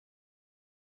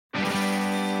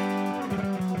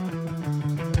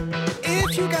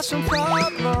if you got some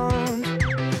problems,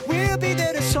 we'll be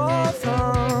there to solve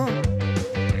them.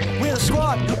 We're a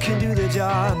squad who can do the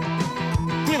job.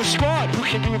 We're a squad who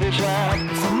can do the job.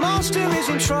 If the monster is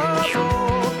in trouble,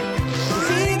 we'll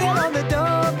be there on the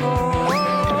double.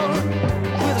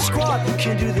 We're the squad who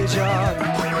can do the job.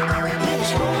 We're the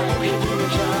squad who can do the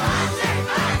job.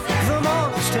 The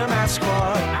Monster Math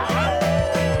Squad.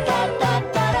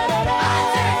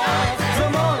 The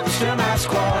Monster Math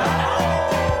Squad.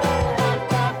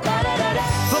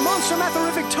 The Monster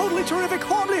Math-horrific, totally terrific,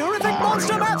 horribly horrific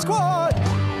Monster Math Squad!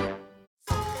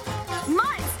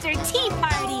 Monster Tea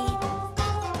Party!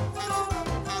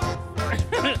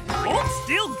 Hold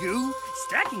still, Goo.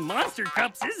 Stacking monster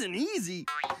cups isn't easy.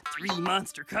 3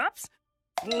 monster cups,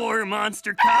 4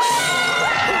 monster cups.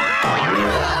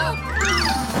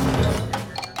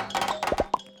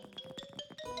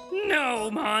 No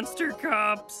monster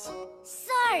cups.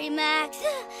 Sorry, Max.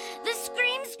 The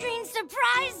Scream Screen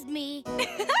surprised me.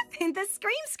 The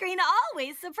Scream Screen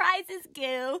always surprises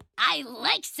Goo. I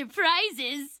like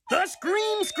surprises. The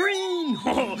Scream Screen!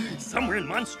 Oh, somewhere in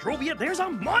Monstrovia, there's a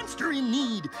monster in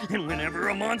need. And whenever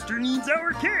a monster needs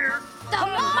our care, The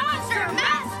Monster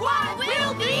Math Squad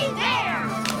will be there!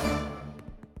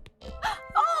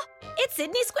 Oh, it's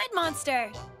Sydney Squid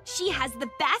Monster. She has the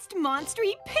best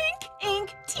monstery pink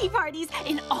ink tea parties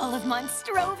in all of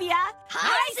Monstrovia.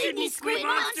 Hi, Sydney Squid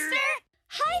Monster!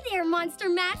 Hi there, Monster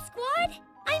Math Squad!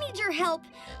 I need your help.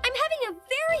 I'm having a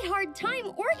very hard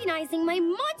time organizing my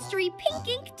monstery pink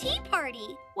ink tea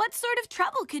party. What sort of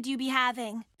trouble could you be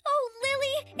having? Oh,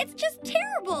 Lily, it's just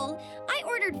terrible. I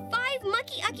ordered 5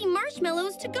 mucky-ucky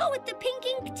marshmallows to go with the pink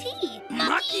ink tea.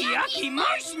 Mucky-yucky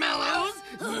marshmallows?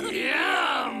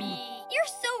 Yum! You're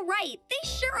so right. They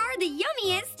sure are the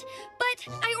yummiest. But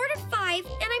I ordered 5,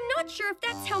 and I'm not sure if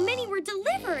that's how many were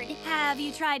delivered. Have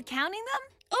you tried counting them?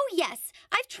 Oh, yes.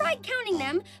 I've tried counting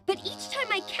them, but each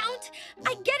time I count,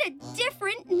 I get a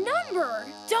different number.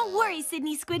 Don't worry,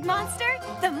 Sydney Squid Monster.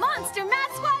 The Monster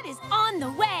Math Squad is on the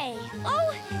way.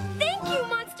 Oh, thank you,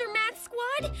 Monster Math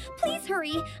Squad. Please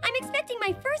hurry. I'm expecting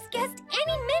my first guest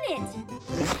any minute.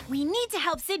 We need to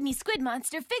help Sydney Squid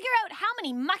Monster figure out how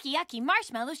many mucky-yucky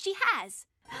marshmallows she has.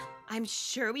 I'm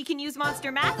sure we can use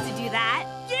Monster Math to do that.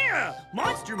 Yeah!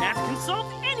 Monster Math can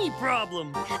solve any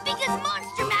problem. Because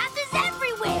Monster Math is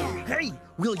everywhere! Hey,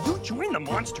 will you join the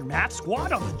Monster Math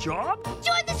Squad on the job?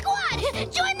 Join the squad!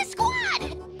 Join the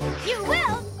squad! You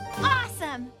will?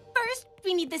 Awesome! First,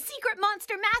 we need the secret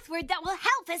monster math word that will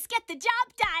help us get the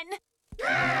job done.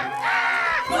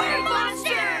 Word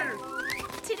Monster!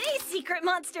 Today's secret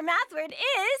monster math word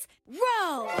is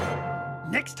row.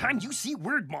 Next time you see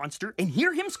Word Monster and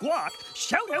hear him squawk,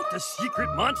 shout out the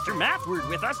secret monster math word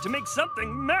with us to make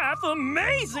something math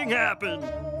amazing happen.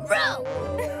 Row!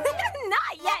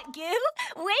 Not yet, Goo.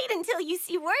 Wait until you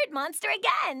see Word Monster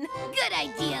again. Good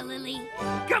idea, Lily.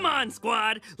 Come on,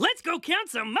 squad. Let's go count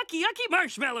some mucky-yucky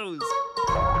marshmallows.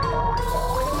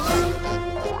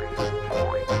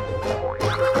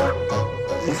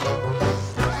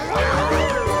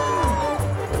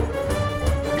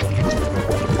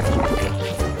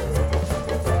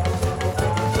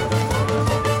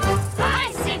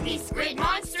 Hi, Sydney Squid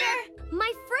Monster!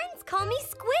 My friends call me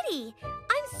Squiddy.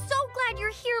 I'm so glad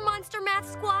you're here, Monster Math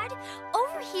Squad.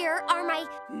 Over here are my...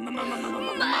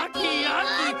 Mucky-yucky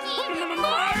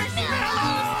marshmallows!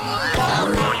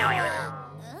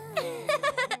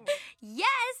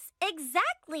 Yes,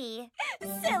 exactly.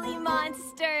 Silly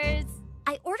monsters.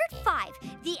 I ordered 5,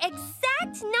 the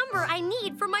exact number I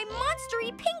need for my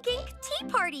monstery pink ink tea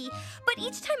party. But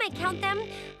each time I count them,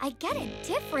 I get a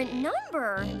different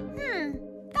number.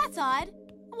 That's odd.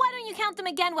 Why don't you count them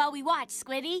again while we watch,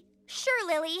 Squiddy? Sure,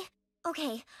 Lily.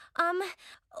 Okay,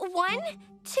 1,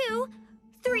 2,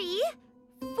 3,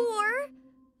 4,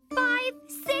 5,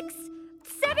 6,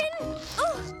 7,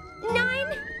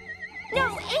 9,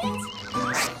 no, 8.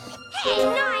 Hey,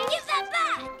 9, give that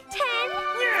back. 10.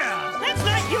 Yeah, that's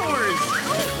not yours.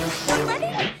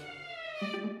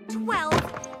 11, 12,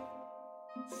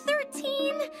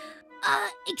 13.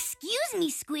 Excuse me,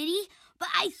 Squiddy, but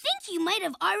I think you might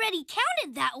have already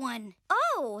counted that one.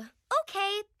 Oh,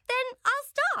 okay, then I'll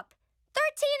stop.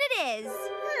 13 it is.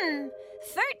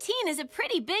 13 is a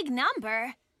pretty big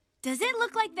number. Does it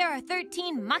look like there are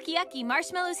 13 mucky-yucky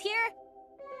marshmallows here?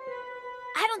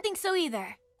 I don't think so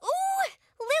either. Ooh,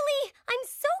 Lily, I'm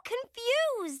so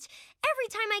confused. Every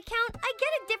time I count, I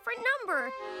get a different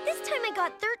number. This time I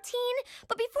got 13,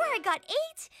 but before I got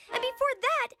 8, and before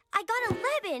that, I got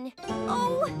 11.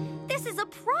 Oh, this is a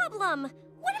problem.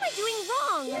 What am I doing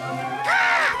wrong?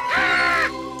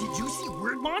 Did you see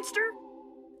Word Monster?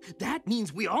 That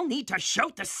means we all need to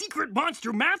shout the secret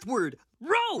monster math word,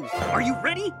 row. Are you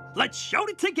ready? Let's shout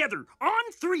it together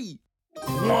on 3. 1,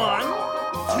 2,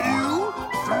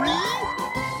 3,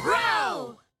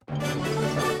 row!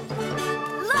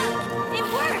 Look, it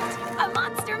worked! A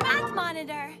monster math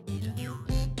monitor.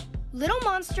 Little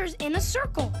monsters in a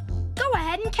circle. Go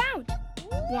ahead and count.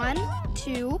 1,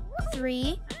 2,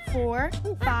 3, 4,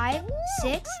 5,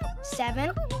 6,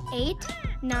 7, 8,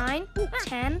 9,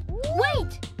 10.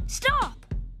 Wait! Stop!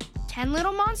 10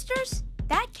 little monsters?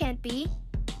 That can't be.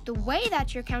 The way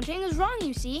that you're counting is wrong,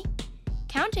 you see.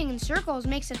 Counting in circles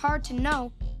makes it hard to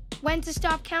know when to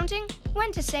stop counting,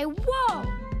 when to say whoa.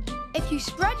 If you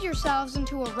spread yourselves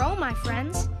into a row, my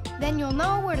friends, then you'll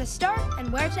know where to start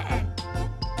and where to end.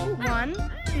 1,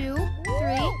 2,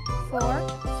 3, 4,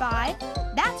 5.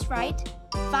 That's right.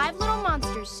 5 little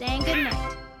monsters saying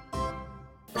goodnight.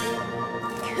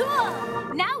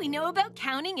 Cool! Now we know about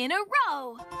counting in a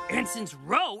row. And since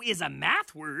row is a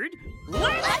math word,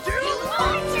 let's do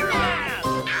monster math!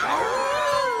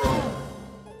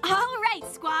 All right,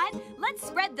 squad. Let's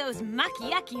spread those mucky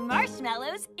yucky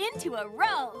marshmallows into a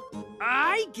row.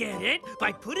 I get it.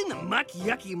 By putting the mucky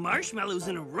yucky marshmallows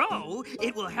in a row,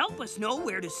 it will help us know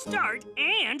where to start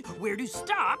and where to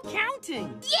stop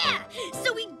counting. Yeah,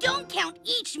 so we don't count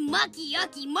each mucky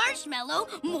yucky marshmallow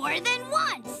more than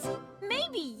once.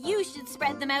 Maybe you should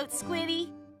spread them out,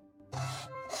 Squiddy.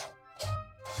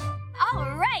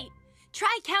 All right.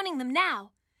 Try counting them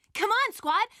now. Come on,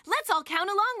 squad. Let's all count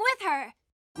along with her.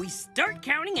 We start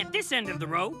counting at this end of the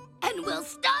row. And we'll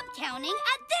stop counting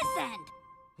at this end.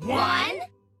 1,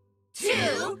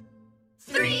 2,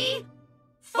 3,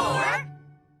 4, 5.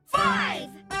 5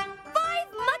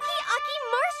 mucky-ucky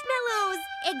marshmallows!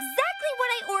 Exactly what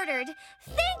I ordered.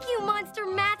 Thank you, Monster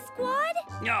Math Squad.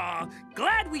 Aw,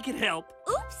 glad we could help.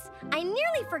 Oops, I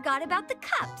nearly forgot about the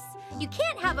cups. You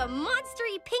can't have a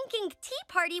monstery pink ink tea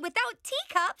party without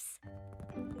teacups.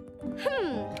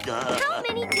 How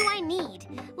many do I need?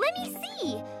 Let me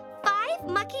see. 5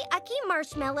 mucky-ucky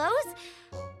marshmallows.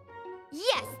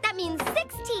 Yes, that means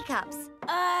 6 teacups.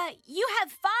 You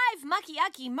have 5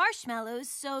 mucky-ucky marshmallows,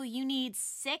 so you need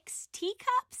 6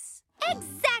 teacups?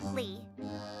 Exactly.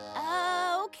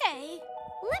 Okay.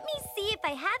 Let me see if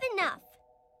I have enough.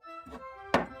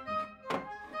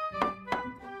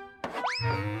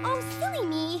 Oh, silly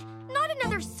me. Not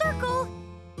another circle.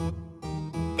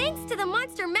 Thanks to the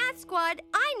Monster Math Squad,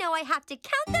 I know I have to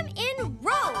count them in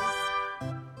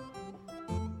rows.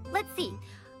 Let's see.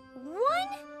 1,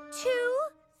 2,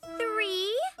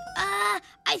 3.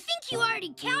 I think you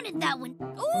already counted that one.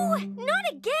 Oh, not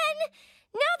again.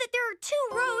 Now that there are 2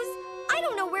 rows, I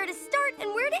don't know where to start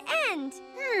and where to end.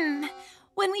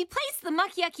 When we placed the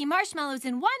mucky yucky marshmallows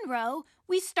in one row,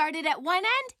 we started at one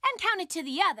end and counted to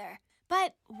the other.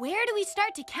 But where do we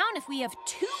start to count if we have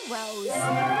 2 rows?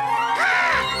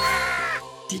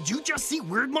 Did you just see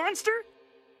Word Monster?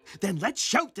 Then let's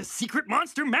shout the secret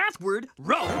monster math word,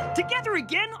 row, together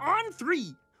again on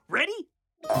 3. Ready?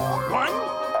 1,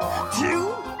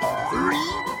 2, 3,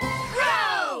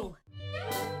 row!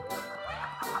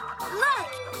 Look,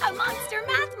 a monster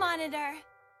math monitor.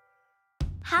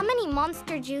 How many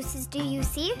monster juices do you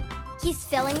see? He's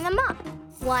filling them up.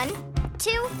 1,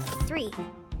 2, 3.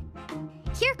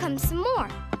 Here comes some more.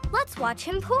 Let's watch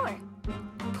him pour.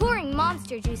 Pouring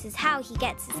monster juice is how he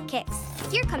gets his kicks.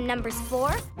 Here come numbers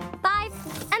 4,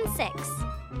 5, and 6.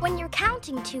 When you're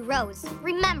counting 2 rows,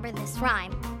 remember this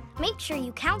rhyme. Make sure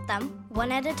you count them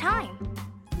one at a time.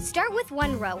 Start with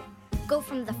 1 row. Go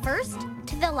from the first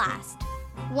to the last.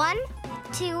 1,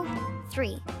 2,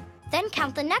 3. Then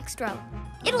count the next row.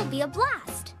 It'll be a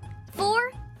blast.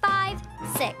 4, 5,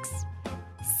 6.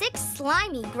 6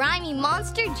 slimy, grimy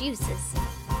monster juices.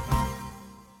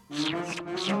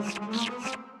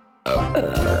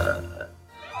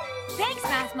 Thanks,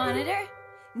 Math Monitor.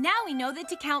 Now we know that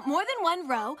to count more than 1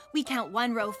 row, we count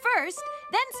 1 row first,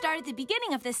 then start at the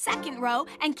beginning of the second row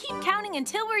and keep counting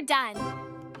until we're done.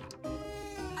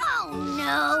 Oh,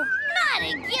 no. Not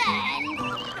again.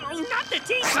 Oh, not the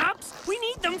teacups! We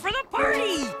need them for the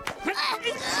party!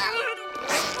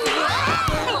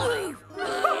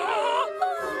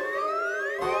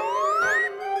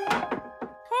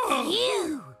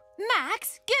 Phew.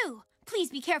 Max, Goo, please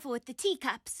be careful with the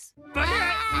teacups. But,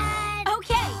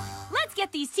 Okay, let's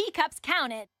get these teacups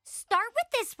counted. Start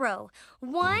with this row.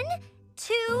 1,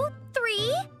 2,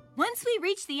 3. Once we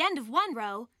reach the end of 1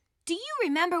 row, do you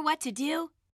remember what to do?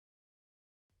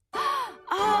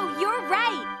 Oh, you're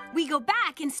right. We go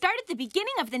back and start at the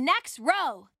beginning of the next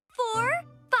row. 4,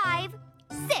 5,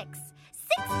 6. 6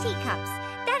 teacups.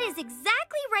 That is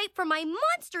exactly right for my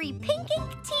monstery pink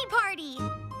ink tea party.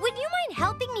 Would you mind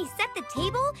helping me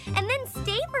table and then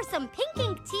stay for some pink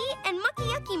ink tea and mucky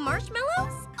yucky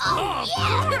marshmallows? Oh,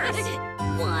 yes!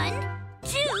 1,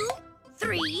 2,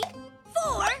 3,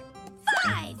 4,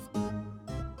 5.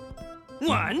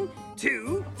 1,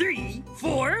 2, 3,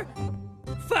 4,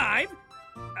 5.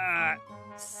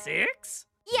 6?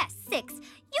 Yes, 6.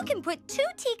 You can put 2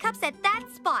 teacups at that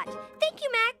spot. Thank you,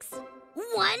 Max.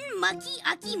 1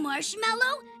 mucky-ucky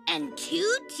marshmallow and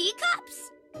 2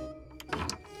 teacups?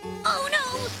 Oh no,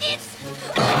 it's...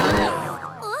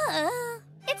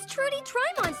 It's Trudy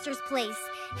Try-Monster's place.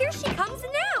 Here she comes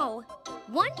now.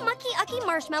 1 mucky-ucky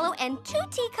marshmallow and 2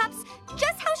 teacups,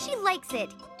 just how she likes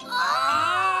it.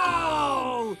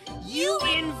 Oh! You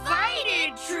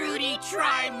invited Trudy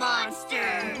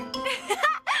Try-Monster!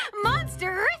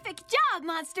 Monster-rific job,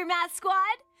 Monster Math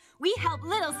Squad! We helped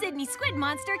little Sydney Squid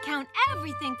Monster count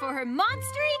everything for her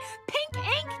monstery pink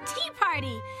ink tea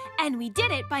party. And we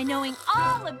did it by knowing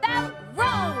all about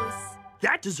rows.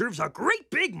 That deserves a great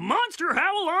big monster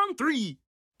howl on 3.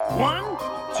 1,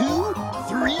 2,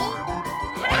 3.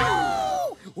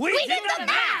 Ow! We did the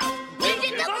math!